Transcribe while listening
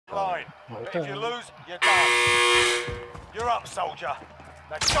But if you lose, you're done. You're up, soldier.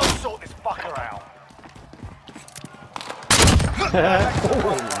 Now go sort this fucker out.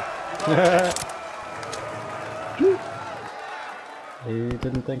 He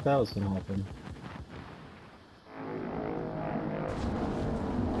didn't think that was gonna happen.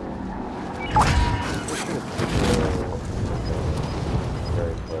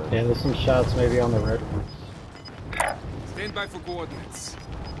 Yeah, there's some shots maybe on the red ones. Stand by for coordinates.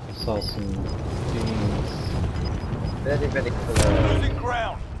 I saw some beams. Losing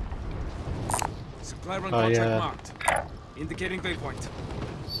ground. Supply run contract marked. Indicating waypoint.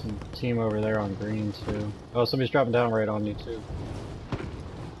 Some team over there on green too. Oh, somebody's dropping down right on you too.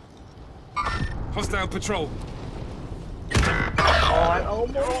 Hostile patrol. Oh,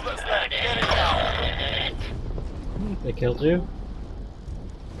 you're all that's left. Get it out. They killed you?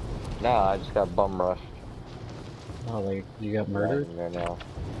 Nah, I just got bum rushed. Oh, like you got murdered? Right there now.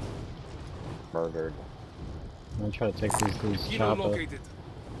 Murdered. I'm gonna try to take these dudes chop up.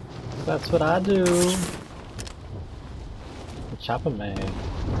 That's what I do. The chopper man.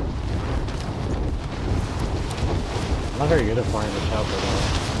 I'm not very good at flying the chopper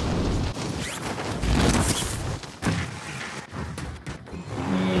though.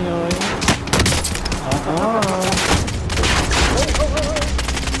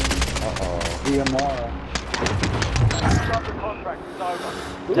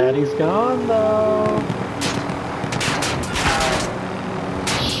 Daddy's gone though.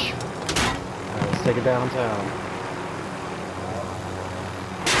 Alright, let's take it downtown.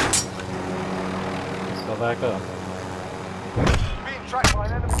 Let's go back up. Being tracked by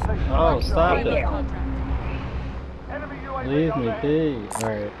an enemy station. Oh, stop it. Enemy UAV Leave me overhead. be.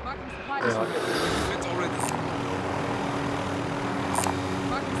 Alright. It's already.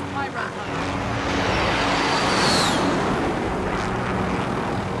 Marking supply run time.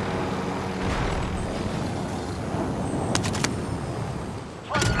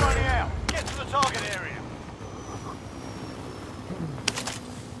 Truck's running out. Get to the target area.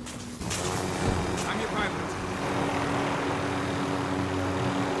 I'm your pilot.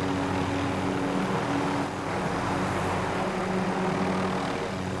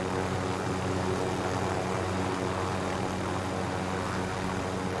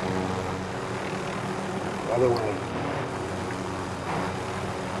 Other way.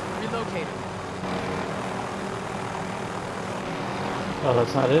 Relocated. Oh,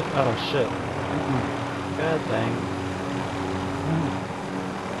 that's not it? Oh shit. God dang.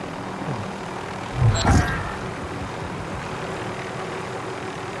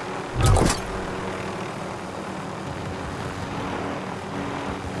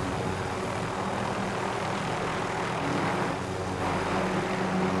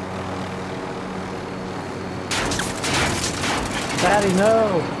 Daddy,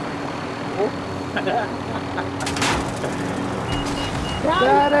 no!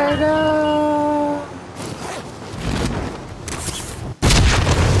 Daddy, no!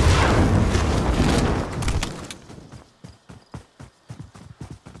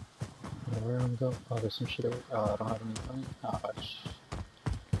 Where am I going? Oh, there's some shit over. Oh, I don't have any money. Oh,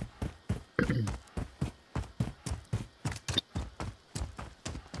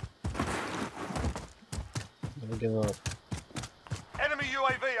 let me give up. Enemy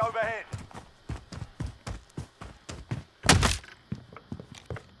UAV overhead.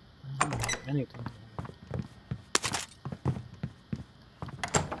 Anything.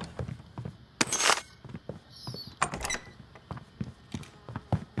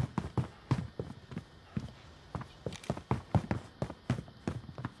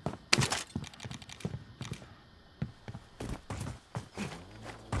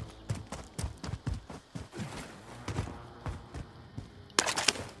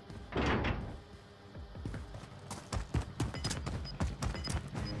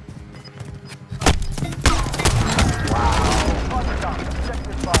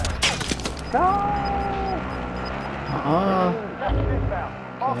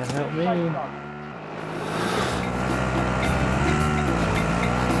 Can't help me. Any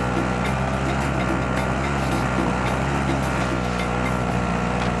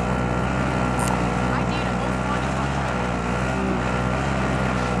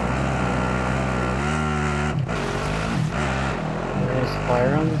supply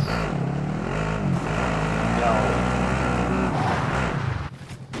runs?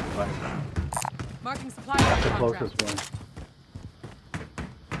 Marking supply The run closest contract. one.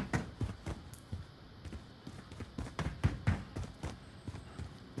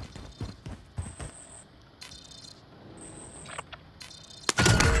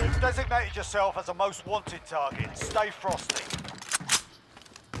 You've designated yourself as a most wanted target. Stay frosty.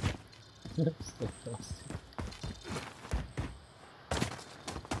 Losing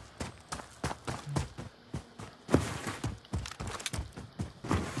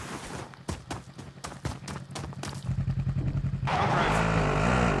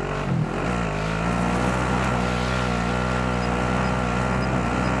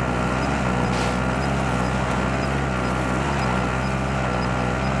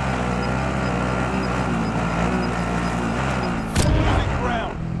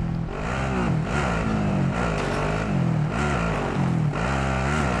ground.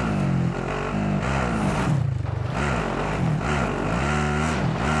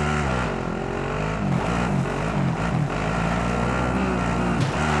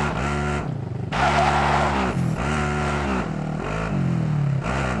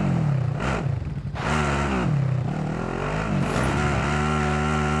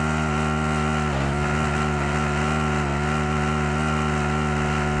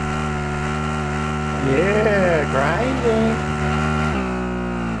 Yeah, grinding.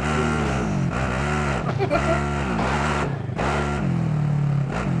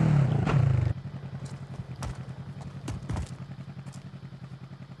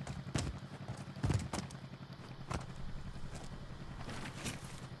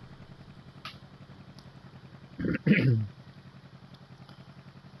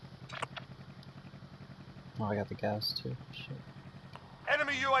 Oh, I got the gas too. Shit.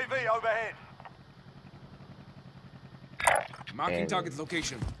 Enemy UAV overhead. Marking target's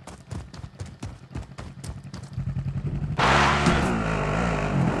location.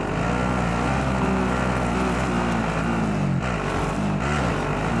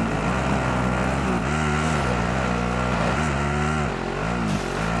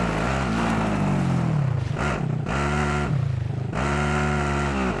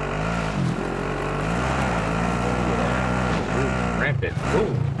 Ramp it.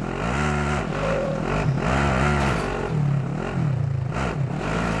 Ooh.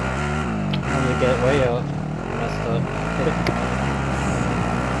 I'm gonna get way out. Messed up.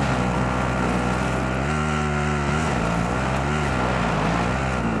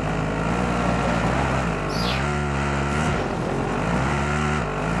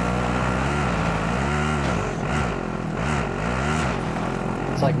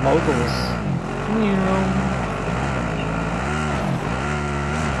 It's like moguls.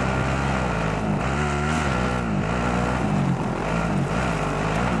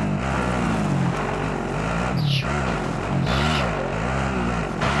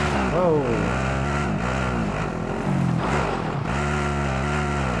 Whoa.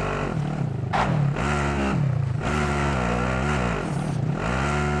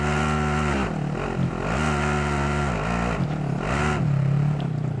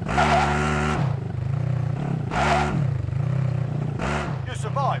 You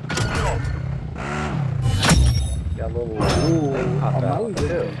survived. Good job. Got a little thing popped out amazing.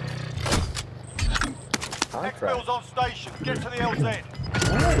 too. Next Contract. bill's on station. Get to the LZ.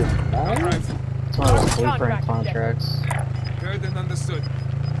 Nice. It's one of those blueprint contracts. Heard and understood.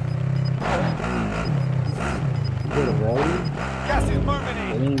 Get it ready. Gas is moving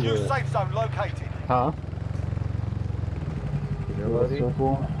in. New Yeah. safe zone located. Huh? Your Little buddy?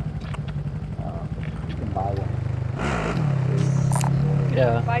 circle. You can buy one.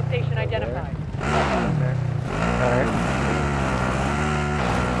 Yeah. Buy station identified. Alright.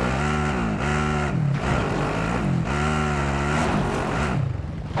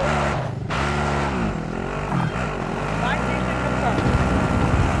 Buy station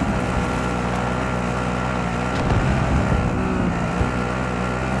confirmed.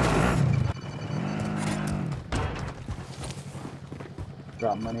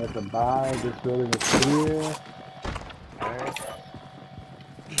 Drop money at the buy. This building is clear. Alright.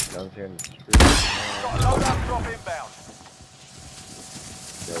 Guns here in the street. Got a loadout drop inbound.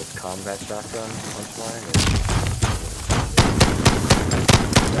 There's combat shotgun punchline.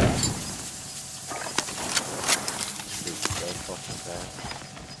 Dude, so fucking fast.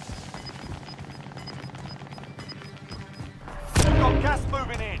 Got gas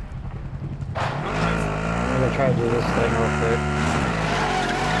moving in. I'm gonna try to do this thing real quick.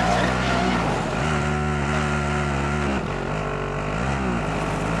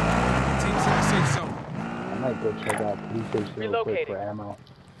 Teams in the safe zone. I might go check out police station real quick for ammo.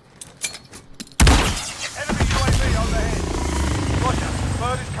 Enemy UAV overhead. Roger.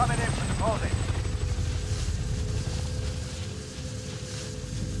 Bird is coming in for deposit.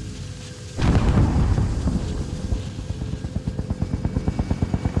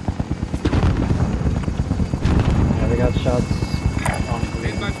 Yeah, we got shots on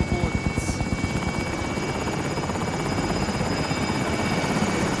Stand by for coordinates.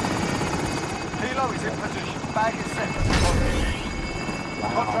 Tango is in position. Bag is set for deployment. Wow,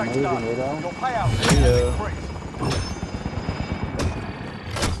 Contract's amazing, done. Edo. Your payout There you go. increased.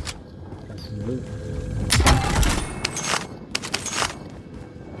 Got some loot.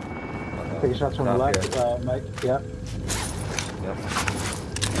 Take shots from the Stop left, here. Mike. Yep. Yep.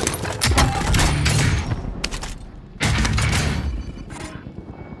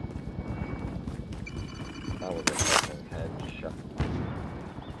 That was a fucking headshot.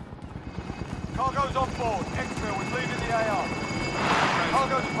 Cargo's on board. Exfil is leaving the AR.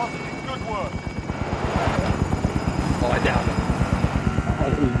 Cargo deposited. Good work. Oh, I downed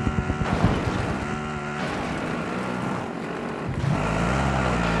him.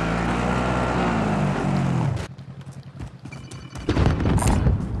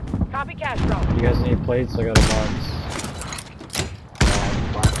 Copy cash drone. You guys need plates? I got a box.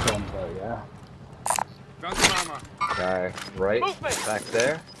 Yeah. Found some armor. Guy right Movement. back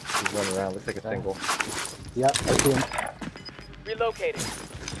there. He's running around. Looks like a single. Yep, I see him. Relocating.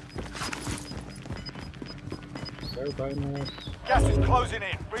 Start buying this. Gas is closing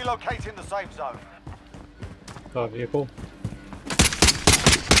in. Relocating the safe zone. Vehicle.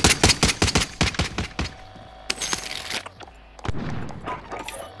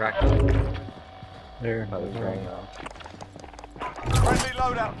 Cracked. There. Another train. Friendly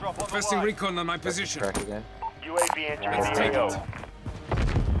loadout drop on Requesting the way. recon on my position. Crack again. UAV entering Let's take the it. AO.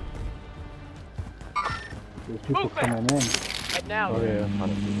 There's people Movement. coming in. Head now. Oh yeah. A ton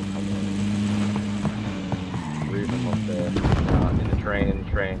of people coming in. 3 of them up there. In the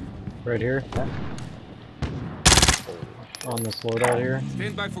train, Right here. Yeah. On this loadout here.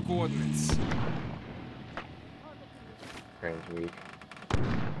 Stand by for coordinates. Train's weak.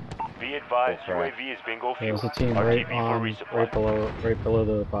 Be advised, That's right. UAV is bingo There's fuel. a team right RTB on, for resupply. right below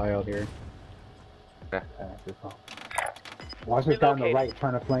the buyout here. Okay. Good call. Watch this guy on the Relocating. right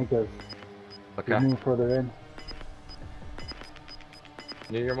trying to flank us. Okay. He's moving further in.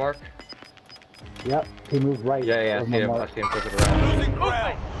 Near your mark? Yep, he moved right. Yeah, yeah, I of see my him. I mark. see him flipping around. Losing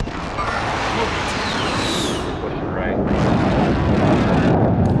ground. Pushing right.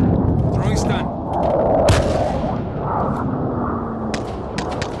 Throwing stun.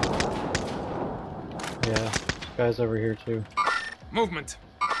 Yeah. Guys over here too. Movement.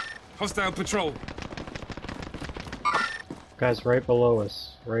 Hostile patrol. Guys right below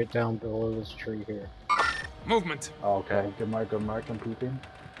us. Right down below this tree here. Movement. Oh, okay, good mark, I'm peeping.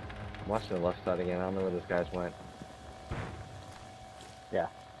 I'm watching the left side again. I don't know where those guys went. Yeah.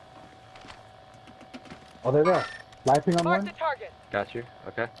 Oh, they're there. Lifing on Mark one? the target. Got you?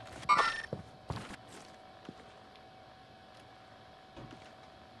 Okay.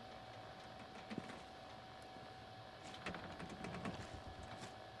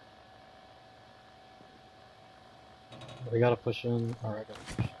 We gotta push in. Alright, gotta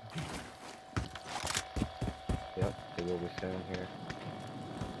push in. Yep, they will be soon here.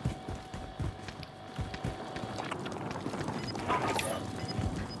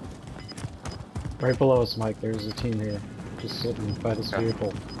 Right below us, Mike. There's a team here. Just sitting by this Okay.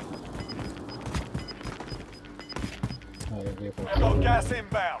 vehicle. Oh, the vehicle. Got gas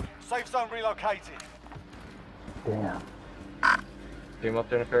inbound. Safe zone relocated. Damn. See him up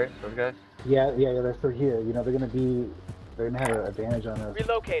there in the ferry? Those guys? Yeah, they're still here. You know, they're gonna have an advantage on us.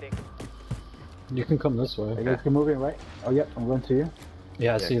 Relocating. You can come this way. You guys can move in, right? Oh, yep, I'm going to you.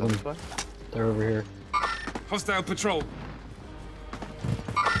 Yeah, I see come them. this way. They're over here. Hostile patrol.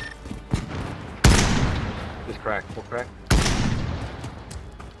 Just crack. Full crack.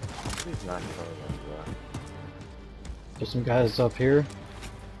 He's not going to There's some guys up here.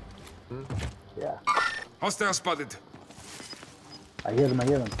 Yeah. Hostile spotted. I hear them.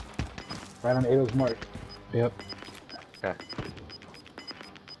 Right on Ado's mark. Yep. Okay.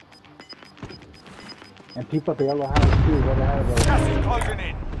 And people at the yellow house too, right ahead of us. Gas is closing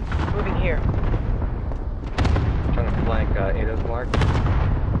in. Moving here. Trying to flank Ado's mark.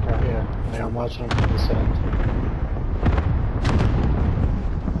 Yeah, I'm watching them from this end.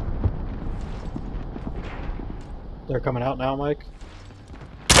 They're coming out now, Mike.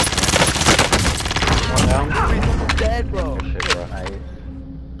 One down. Dead, bro. Good shit, bro. Nice.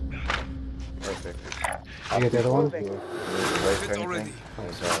 Perfect. You get the other one? Moving. Place or Hit already.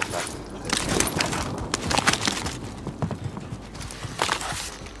 anything? Back.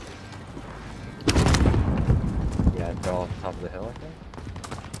 Yeah, go off the top of the hill, I think.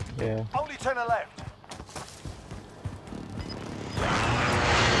 Yeah. Only 10 are left.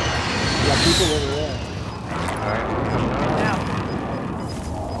 Yeah, people over there. Alright. Now.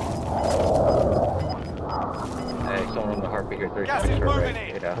 Hey, someone on the heartbeat here, 30 Gas is seconds moving right.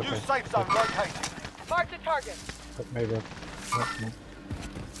 in. Get out. New safe zone located. Mark the target. Maybe. Oh, no.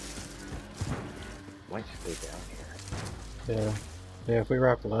 Might stay down here. Yeah. Yeah, if we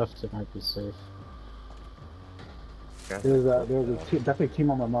rock left, it might be safe. Okay. There's a team, definitely a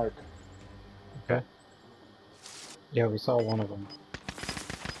team on my mark. Okay. Yeah, we saw one of them.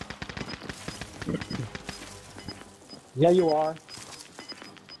 Yeah, you are.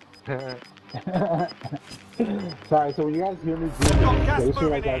 Sorry, so when you guys hear me doing gas this, moving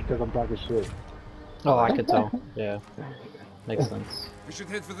like that in. because I'm talking shit. Oh, I could tell. Yeah. Makes sense. We should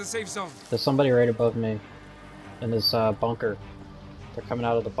head for the safe zone. There's somebody right above me. In this bunker. They're coming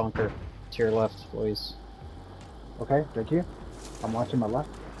out of the bunker. To your left, boys. Okay, thank you. I'm watching my left.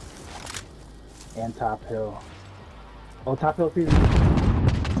 And top hill. Oh, top hill season.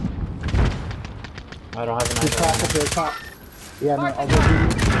 I don't have an He's top idea. up there, top. Yeah, no, I'll go do.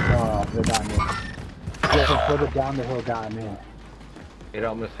 Oh, they're down there. Yeah, so further down the hill, down there. You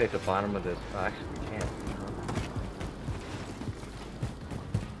know, I'm gonna stay at the bottom of this. Oh, actually, we can't.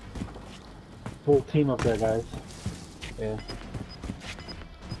 Full team up there, guys. Yeah.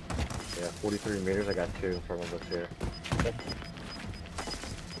 Yeah, 43 meters. I got 2 in front of us here.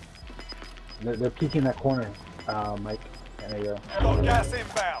 They're peeking that corner, Mike. And they go. Got gas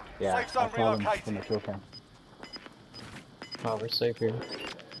inbound. Yeah, Safe I zone saw them from relocated. the kill cam. Oh, we're safe here.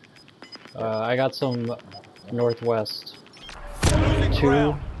 I got some northwest. Losing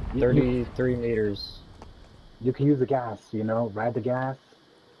ground. 33 meters. You can use the gas, you know, ride the gas.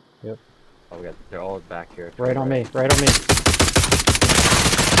 Yep. Oh, they're all back here. Right on me. Right on me.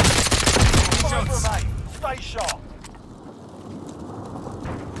 5 remain. Stay sharp.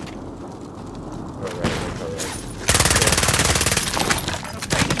 Go right.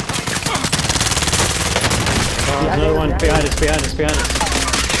 Another one behind us. Right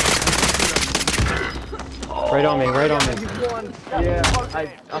on me. Yeah,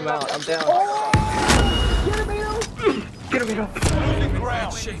 I'm out. I'm down. Get him, Losing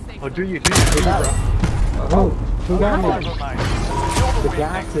ground. Oh, do you? Oh, who got 5 me? remain. The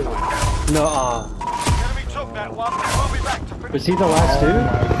gas is. No, Enemy took that one. We'll be back to finish. was he the last dude?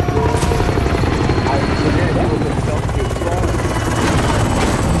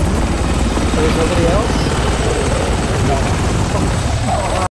 There was nobody else?